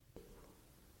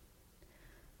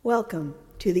Welcome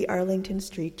to the Arlington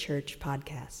Street Church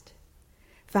podcast.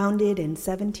 Founded in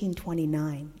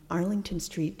 1729, Arlington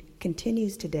Street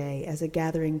continues today as a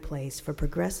gathering place for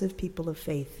progressive people of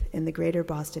faith in the greater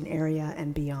Boston area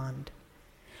and beyond.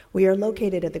 We are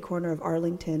located at the corner of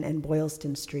Arlington and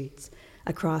Boylston Streets,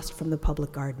 across from the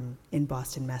Public Garden in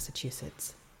Boston,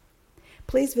 Massachusetts.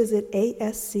 Please visit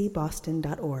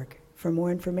ascboston.org for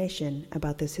more information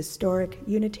about this historic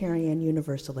Unitarian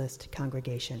Universalist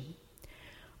congregation.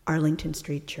 Arlington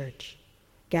Street Church,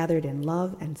 gathered in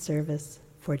love and service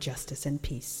for justice and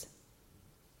peace.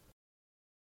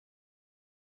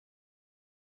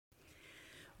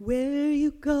 Where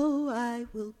you go, I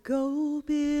will go,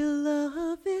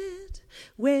 beloved.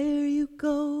 Where you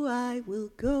go, I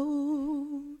will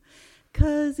go.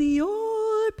 'Cause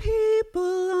your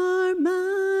people are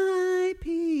my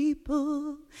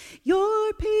people.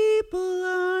 Your people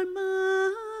are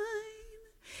mine.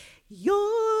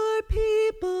 Your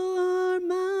people are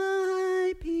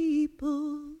my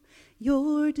people.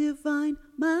 You're divine,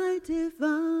 my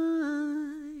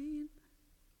divine.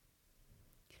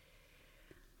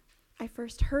 I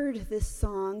first heard this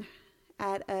song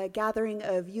at a gathering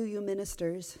of UU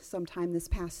ministers sometime this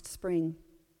past spring.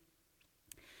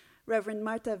 Reverend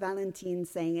Marta Valentin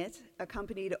sang it,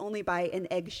 accompanied only by an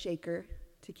egg shaker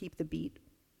to keep the beat.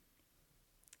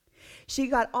 She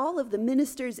got all of the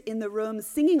ministers in the room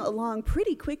singing along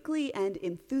pretty quickly and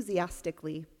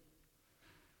enthusiastically.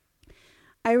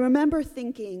 I remember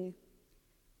thinking,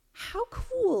 how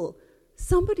cool,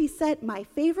 somebody set my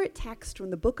favorite text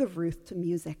from the book of Ruth to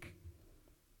music.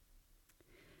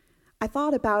 I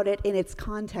thought about it in its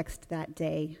context that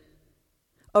day.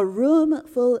 A room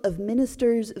full of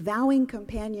ministers vowing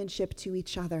companionship to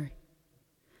each other,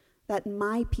 that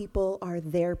my people are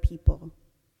their people,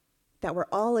 that we're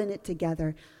all in it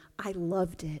together. I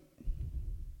loved it.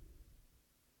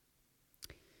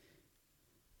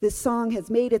 This song has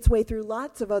made its way through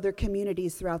lots of other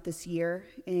communities throughout this year,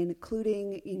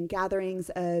 including in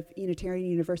gatherings of Unitarian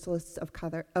Universalists of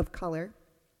color.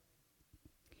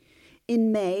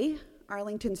 In May,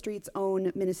 Arlington Street's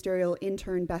own ministerial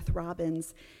intern, Beth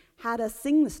Robbins, had us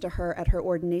sing this to her at her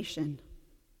ordination.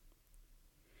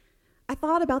 I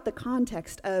thought about the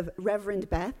context of Reverend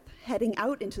Beth heading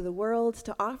out into the world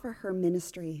to offer her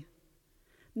ministry,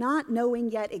 not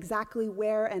knowing yet exactly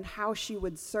where and how she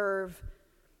would serve.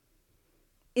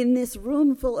 In this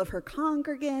room full of her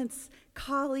congregants,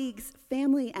 colleagues,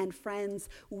 family, and friends,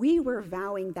 we were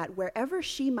vowing that wherever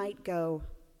she might go,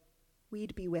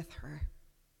 we'd be with her.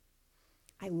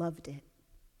 I loved it.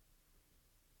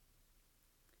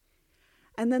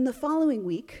 And then the following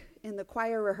week, in the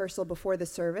choir rehearsal before the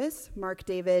service, Mark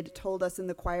David told us in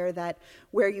the choir that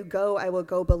 "Where you go, I will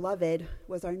go, beloved"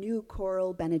 was our new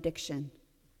choral benediction,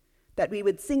 that we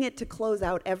would sing it to close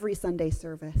out every Sunday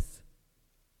service.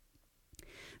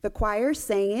 The choir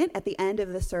sang it at the end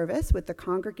of the service with the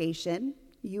congregation,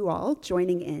 you all,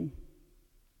 joining in.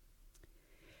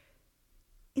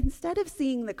 Instead of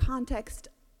seeing the context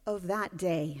of that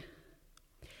day,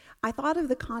 I thought of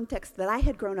the context that I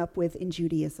had grown up with in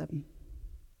Judaism.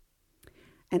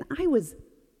 And I was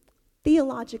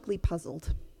theologically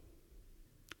puzzled.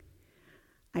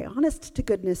 I honest to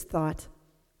goodness thought,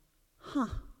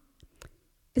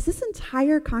 is this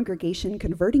entire congregation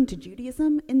converting to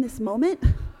Judaism in this moment?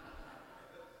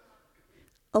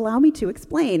 Allow me to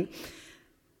explain.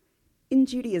 In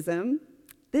Judaism,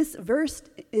 this verse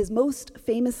is most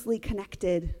famously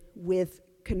connected with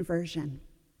conversion.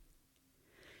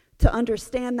 To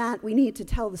understand that, we need to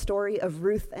tell the story of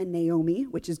Ruth and Naomi,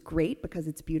 which is great because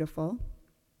it's beautiful.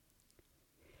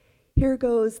 Here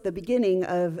goes the beginning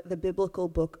of the biblical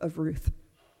book of Ruth.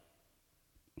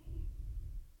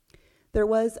 There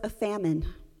was a famine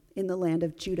in the land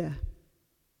of Judah.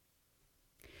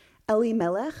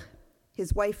 Elimelech,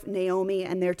 his wife Naomi,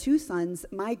 and their 2 sons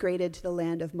migrated to the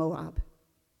land of Moab.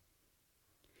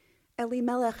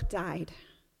 Elimelech died,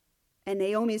 and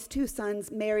Naomi's 2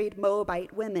 sons married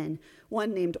Moabite women,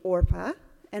 one named Orpah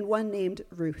and one named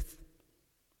Ruth.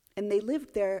 And they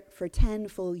lived there for 10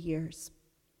 full years.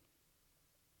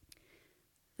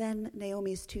 Then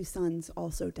Naomi's 2 sons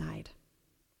also died,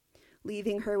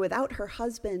 leaving her without her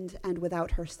husband and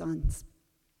without her sons.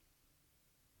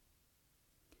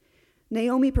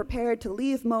 Naomi prepared to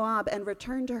leave Moab and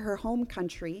return to her home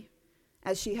country,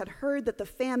 as she had heard that the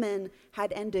famine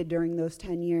had ended during those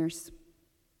 10 years.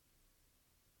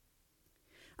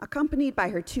 Accompanied by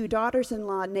her 2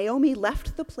 daughters-in-law, Naomi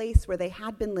left the place where they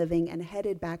had been living and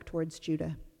headed back towards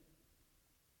Judah.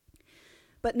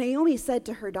 But Naomi said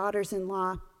to her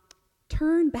daughters-in-law,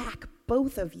 "Turn back,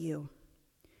 both of you.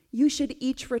 You should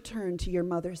each return to your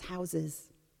mother's houses.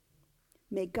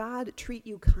 May God treat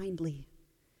you kindly,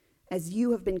 as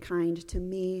you have been kind to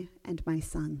me and my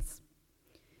sons.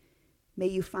 May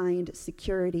you find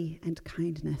security and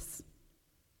kindness."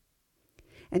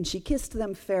 And she kissed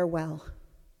them farewell.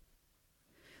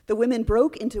 The women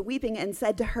broke into weeping and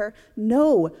said to her,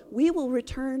 "No, we will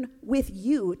return with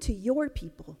you to your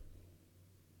people."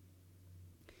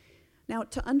 Now,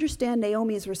 to understand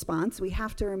Naomi's response, we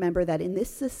have to remember that in this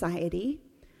society,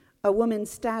 a woman's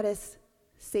status,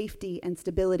 safety, and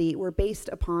stability were based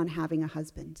upon having a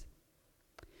husband.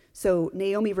 So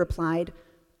Naomi replied,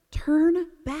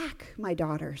 "Turn back, my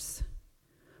daughters.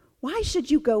 Why should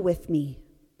you go with me?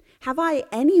 Have I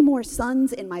any more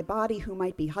sons in my body who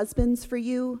might be husbands for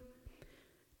you?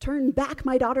 Turn back,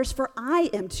 my daughters, for I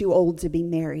am too old to be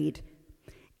married.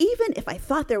 Even if I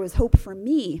thought there was hope for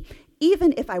me,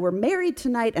 even if I were married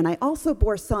tonight and I also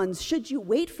bore sons, should you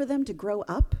wait for them to grow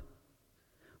up?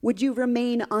 Would you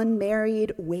remain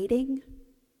unmarried, waiting?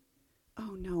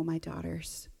 Oh no, my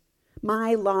daughters.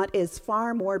 My lot is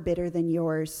far more bitter than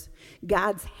yours.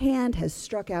 God's hand has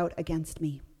struck out against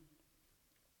me."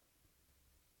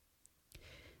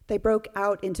 They broke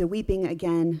out into weeping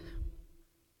again,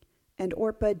 and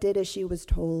Orpah did as she was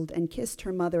told and kissed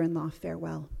her mother-in-law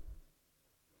farewell.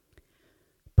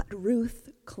 But Ruth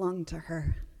clung to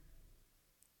her.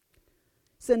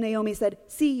 So Naomi said,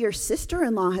 "See, your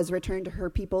sister-in-law has returned to her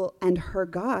people and her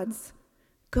gods.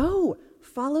 Go,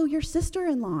 follow your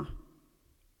sister-in-law."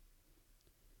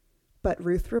 But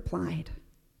Ruth replied,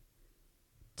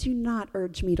 "Do not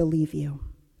urge me to leave you,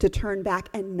 to turn back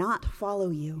and not follow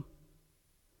you.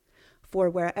 For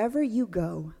wherever you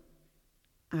go,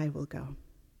 I will go.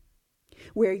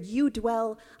 Where you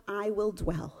dwell, I will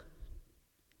dwell.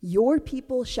 Your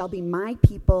people shall be my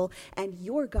people, and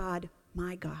your God,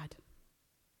 my God.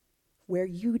 Where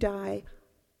you die,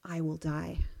 I will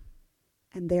die,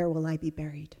 and there will I be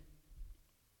buried."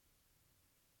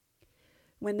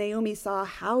 When Naomi saw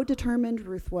how determined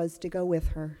Ruth was to go with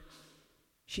her,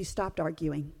 she stopped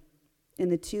arguing,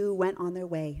 and the two went on their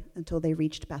way until they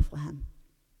reached Bethlehem.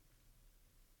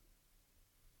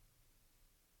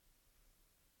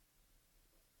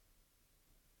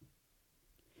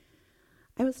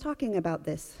 I was talking about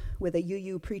this with a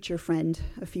UU preacher friend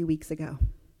a few weeks ago,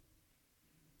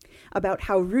 about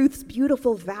how Ruth's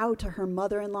beautiful vow to her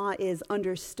mother-in-law is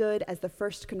understood as the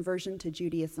first conversion to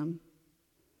Judaism,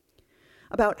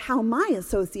 about how my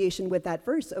association with that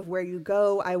verse of "where you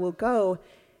go, I will go"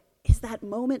 is that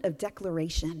moment of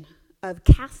declaration, of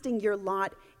casting your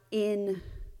lot in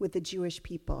with the Jewish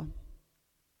people,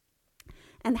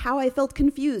 and how I felt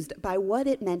confused by what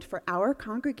it meant for our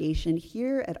congregation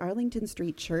here at Arlington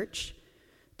Street Church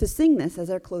to sing this as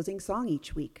our closing song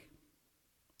each week.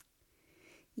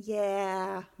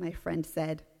 "Yeah," my friend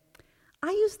said,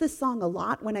 "I use this song a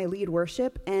lot when I lead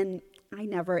worship, and I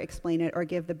never explain it or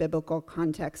give the biblical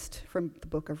context from the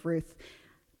book of Ruth.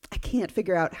 I can't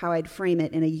figure out how I'd frame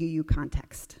it in a UU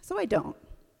context, so I don't."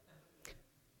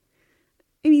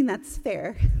 I mean, that's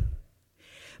fair.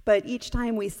 But each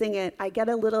time we sing it, I get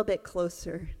a little bit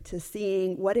closer to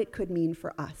seeing what it could mean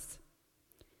for us.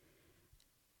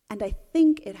 And I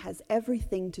think it has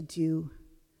everything to do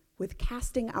with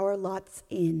casting our lots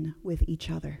in with each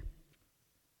other.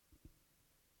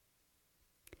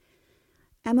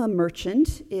 Emma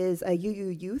Merchant is a UU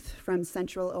youth from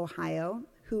Central Ohio,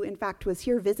 who in fact was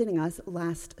here visiting us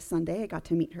last Sunday. I got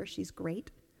to meet her. She's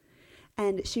great.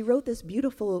 And she wrote this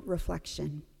beautiful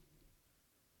reflection.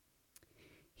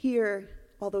 Here,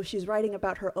 although she's writing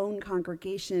about her own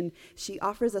congregation, she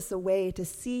offers us a way to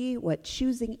see what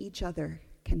choosing each other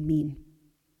can mean.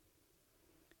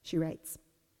 She writes,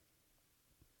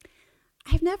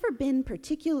 "I've never been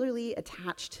particularly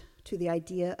attached to the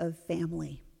idea of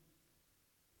family.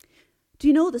 Do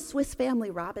you know the Swiss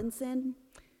Family Robinson?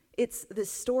 It's the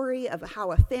story of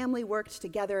how a family worked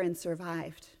together and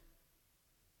survived.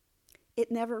 It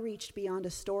never reached beyond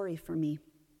a story for me.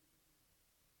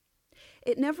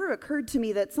 It never occurred to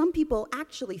me that some people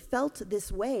actually felt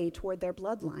this way toward their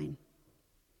bloodline,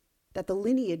 that the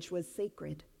lineage was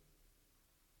sacred.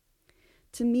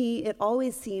 To me, it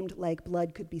always seemed like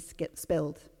blood could be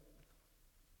spilled.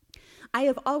 I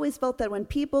have always felt that when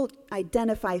people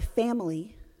identify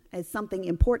family as something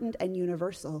important and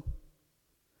universal,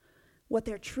 what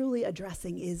they're truly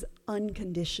addressing is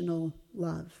unconditional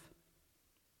love."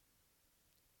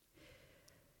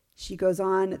 She goes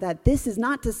on that this is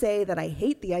not to say that I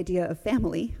hate the idea of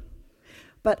family,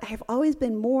 but I have always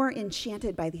been more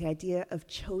enchanted by the idea of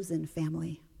chosen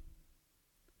family.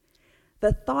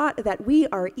 The thought that we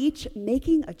are each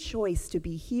making a choice to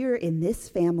be here in this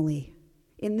family,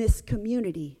 in this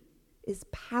community, is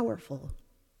powerful.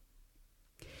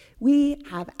 We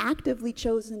have actively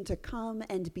chosen to come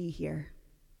and be here.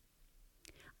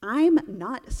 I'm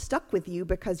not stuck with you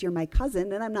because you're my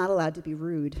cousin and I'm not allowed to be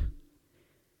rude.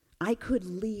 I could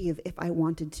leave if I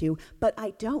wanted to, but I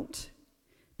don't,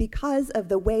 because of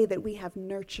the way that we have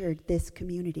nurtured this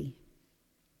community.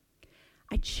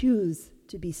 I choose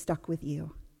to be stuck with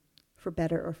you, for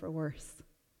better or for worse.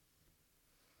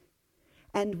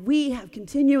 And we have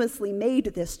continuously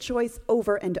made this choice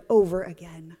over and over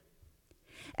again.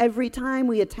 Every time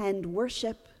we attend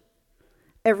worship,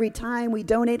 every time we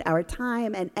donate our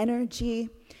time and energy,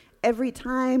 every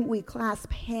time we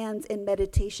clasp hands in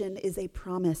meditation is a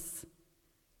promise.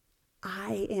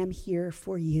 I am here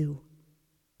for you.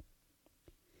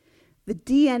 The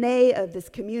DNA of this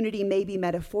community may be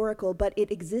metaphorical, but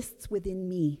it exists within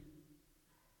me.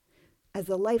 As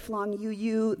a lifelong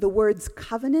UU, the words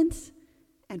covenant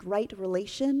and right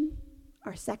relation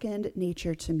are second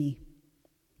nature to me,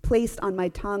 placed on my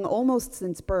tongue almost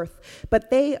since birth, but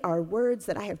they are words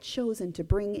that I have chosen to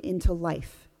bring into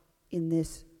life in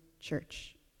this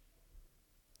church.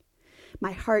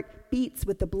 My heart beats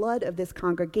with the blood of this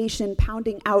congregation,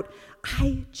 pounding out,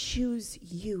 I choose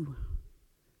you.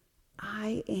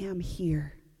 I am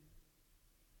here.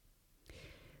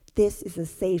 This is a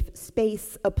safe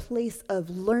space, a place of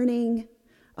learning,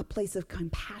 a place of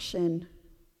compassion,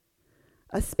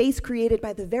 a space created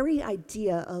by the very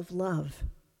idea of love.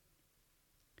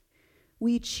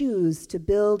 We choose to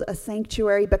build a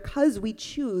sanctuary because we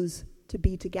choose to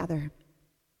be together.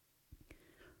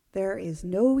 There is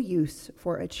no use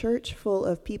for a church full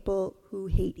of people who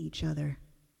hate each other,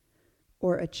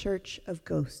 or a church of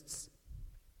ghosts.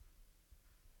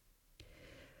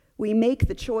 We make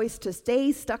the choice to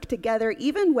stay stuck together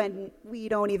even when we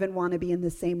don't even want to be in the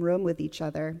same room with each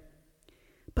other.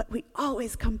 But we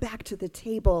always come back to the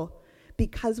table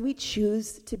because we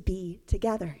choose to be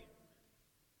together.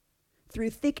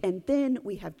 Through thick and thin,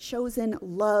 we have chosen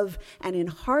love, and in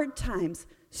hard times,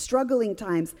 struggling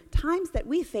times, times that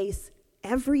we face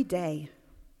every day,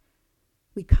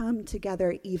 we come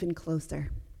together even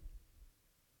closer.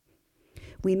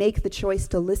 We make the choice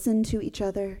to listen to each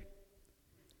other.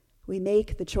 We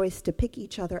make the choice to pick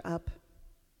each other up,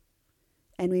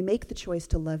 and we make the choice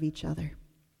to love each other.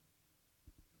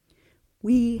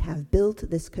 We have built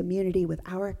this community with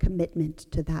our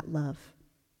commitment to that love.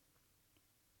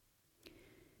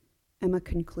 Emma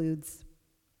concludes,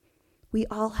 we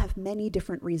all have many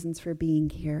different reasons for being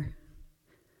here,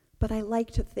 but I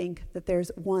like to think that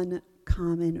there's one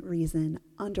common reason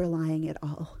underlying it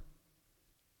all: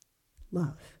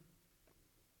 love.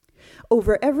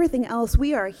 Over everything else,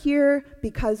 we are here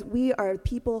because we are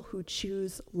people who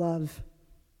choose love.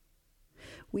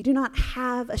 We do not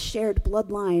have a shared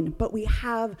bloodline, but we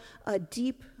have a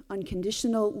deep,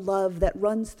 unconditional love that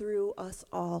runs through us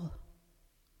all.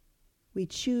 We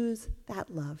choose that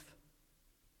love.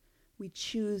 We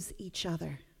choose each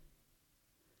other.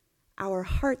 Our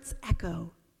hearts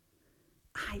echo,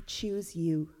 I choose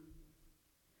you.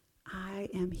 I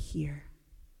am here.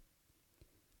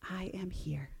 I am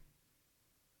here.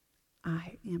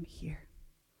 I am here.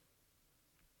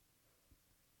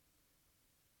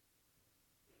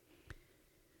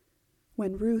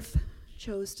 When Ruth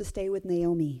chose to stay with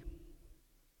Naomi,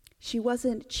 she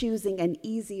wasn't choosing an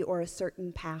easy or a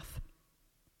certain path.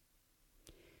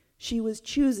 She was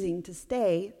choosing to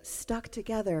stay stuck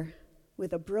together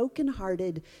with a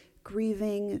broken-hearted,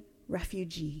 grieving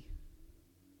refugee.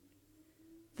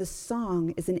 The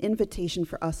song is an invitation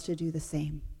for us to do the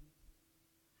same.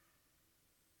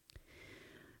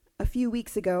 A few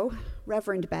weeks ago,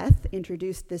 Reverend Beth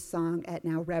introduced this song at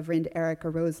now Reverend Erica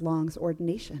Rose Long's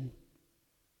ordination.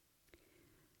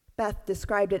 Beth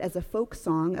described it as a folk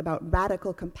song about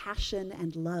radical compassion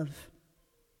and love.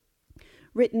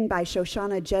 Written by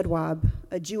Shoshana Jedwab,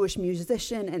 a Jewish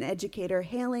musician and educator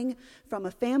hailing from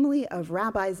a family of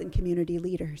rabbis and community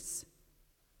leaders.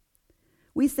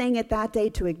 We sang it that day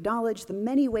to acknowledge the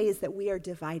many ways that we are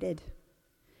divided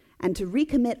and to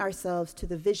recommit ourselves to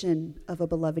the vision of a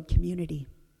beloved community.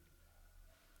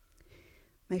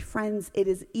 My friends, it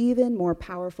is even more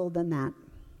powerful than that.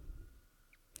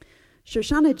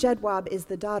 Shoshana Jedwab is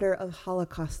the daughter of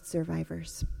Holocaust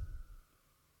survivors.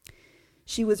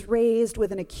 She was raised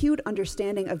with an acute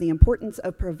understanding of the importance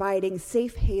of providing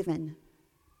safe haven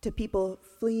to people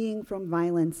fleeing from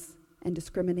violence and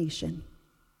discrimination.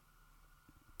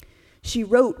 She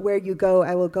wrote "Where You Go,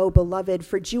 I Will Go, Beloved"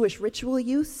 for Jewish ritual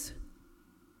use,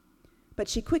 but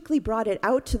she quickly brought it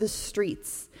out to the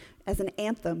streets as an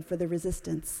anthem for the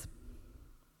resistance.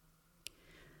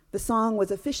 The song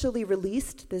was officially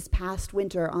released this past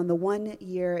winter on the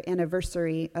 1-year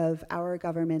anniversary of our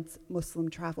government's Muslim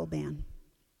travel ban.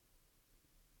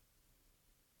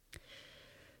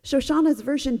 Shoshana's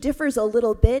version differs a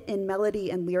little bit in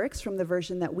melody and lyrics from the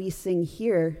version that we sing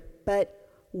here, but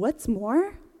what's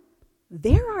more,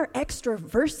 there are extra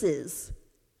verses.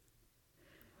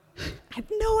 I have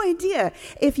no idea.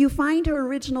 If you find her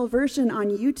original version on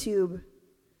YouTube,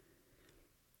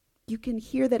 you can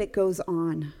hear that it goes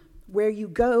on. Where you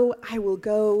go, I will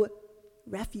go,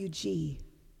 refugee.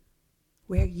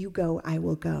 Where you go, I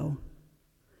will go.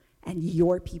 And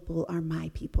your people are my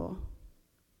people.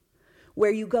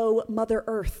 Where you go, Mother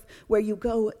Earth. Where you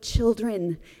go,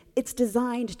 children. It's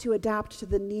designed to adapt to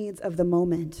the needs of the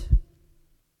moment.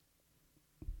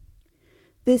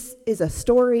 This is a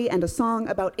story and a song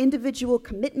about individual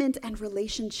commitment and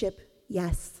relationship,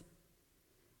 yes.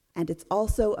 And it's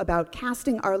also about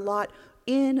casting our lot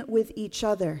in with each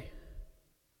other.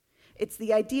 It's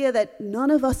the idea that none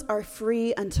of us are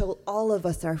free until all of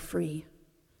us are free.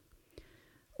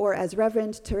 Or as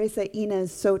Reverend Teresa Inés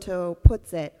Soto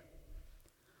puts it,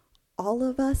 all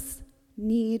of us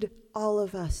need all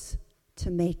of us to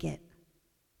make it.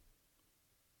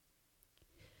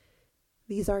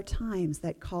 These are times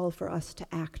that call for us to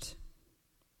act.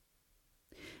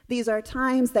 These are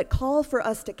times that call for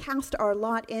us to cast our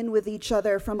lot in with each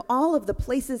other from all of the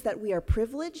places that we are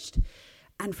privileged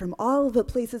and from all of the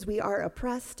places we are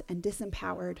oppressed and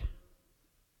disempowered.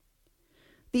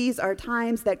 These are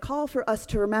times that call for us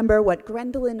to remember what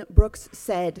Gwendolyn Brooks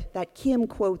said, that Kim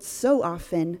quotes so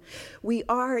often: we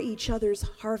are each other's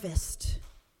harvest.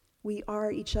 We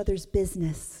are each other's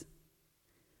business.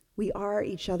 We are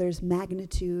each other's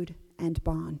magnitude and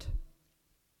bond.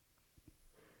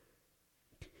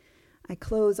 I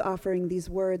close offering these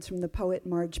words from the poet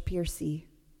Marge Piercy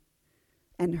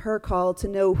and her call to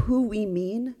know who we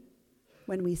mean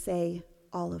when we say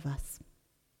all of us.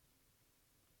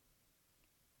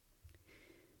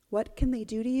 What can they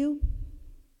do to you?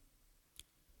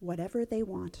 Whatever they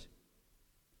want.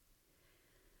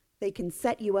 They can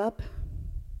set you up.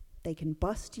 They can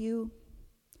bust you.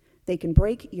 They can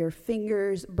break your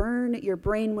fingers, burn your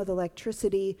brain with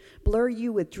electricity, blur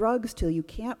you with drugs till you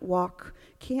can't walk,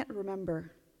 can't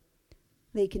remember.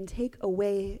 They can take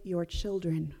away your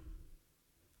children,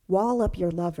 wall up your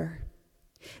lover.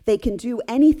 They can do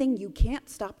anything you can't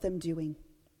stop them doing.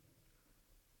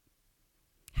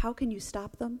 How can you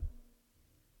stop them?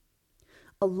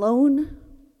 Alone,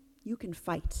 you can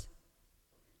fight.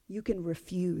 You can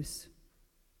refuse.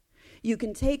 You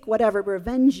can take whatever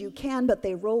revenge you can, but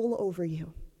they roll over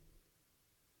you.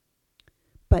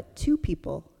 But two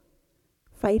people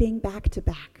fighting back to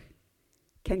back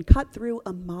can cut through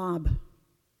a mob.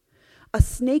 A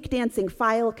snake dancing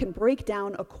file can break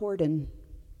down a cordon.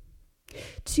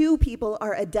 Two people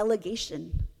are a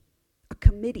delegation, a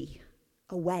committee,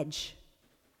 a wedge.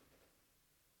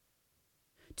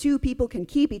 Two people can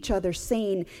keep each other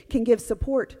sane, can give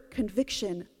support,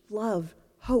 conviction, love,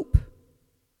 hope.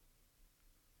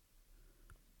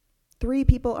 Three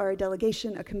people are a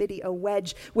delegation, a committee, a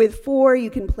wedge. With four, you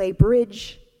can play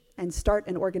bridge and start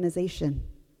an organization.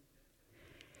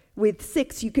 With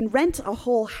six, you can rent a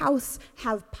whole house,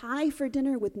 have pie for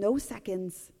dinner with no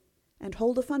seconds, and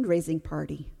hold a fundraising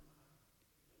party.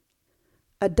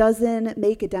 A dozen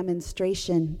make a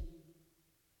demonstration.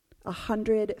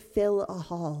 100 fill a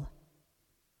hall.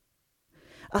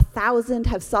 1,000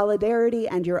 have solidarity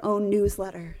and your own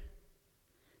newsletter.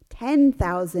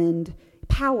 10,000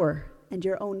 power and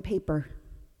your own paper.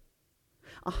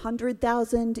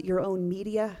 100,000 your own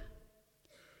media.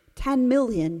 10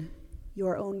 million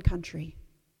your own country.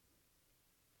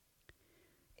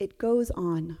 It goes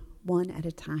on one at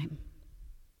a time.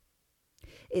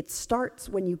 It starts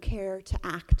when you care to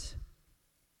act.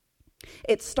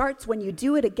 It starts when you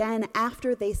do it again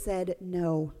after they said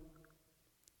no.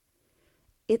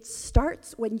 It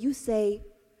starts when you say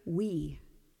we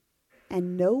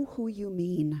and know who you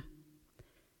mean.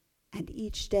 And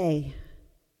each day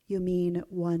you mean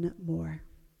one more.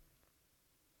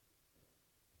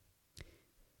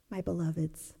 My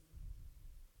beloveds,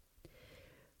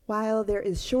 while there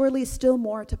is surely still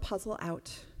more to puzzle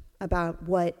out about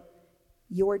what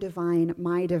your divine,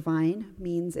 my divine,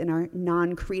 means in our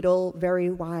non-creedal, very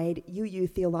wide UU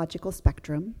theological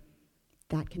spectrum.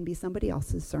 That can be somebody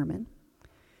else's sermon.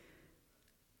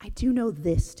 I do know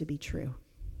this to be true.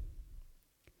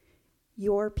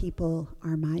 Your people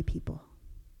are my people.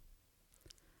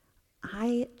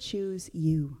 I choose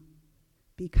you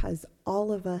because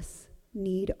all of us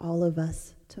need all of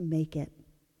us to make it.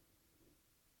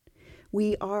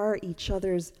 We are each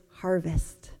other's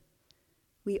harvest.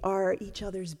 We are each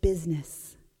other's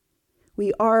business.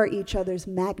 We are each other's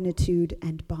magnitude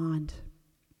and bond.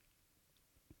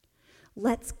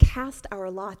 Let's cast our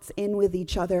lots in with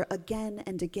each other again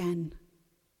and again.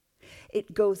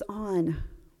 It goes on,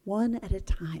 one at a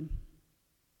time.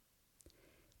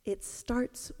 It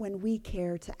starts when we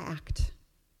care to act.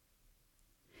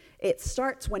 It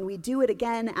starts when we do it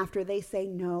again after they say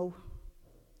no.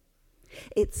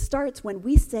 It starts when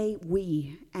we say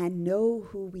we and know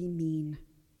who we mean.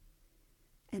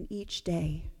 And each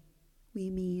day, we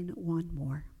mean one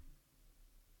more.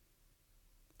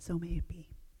 So may it be.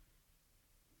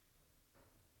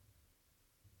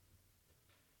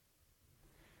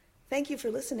 Thank you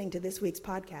for listening to this week's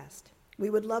podcast. We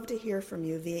would love to hear from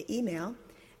you via email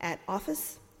at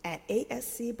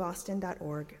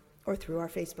office@ascboston.org or through our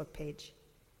Facebook page.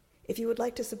 If you would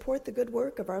like to support the good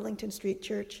work of Arlington Street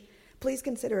Church, please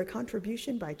consider a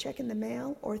contribution by check in the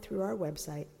mail or through our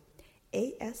website,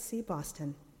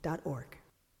 ascboston.org.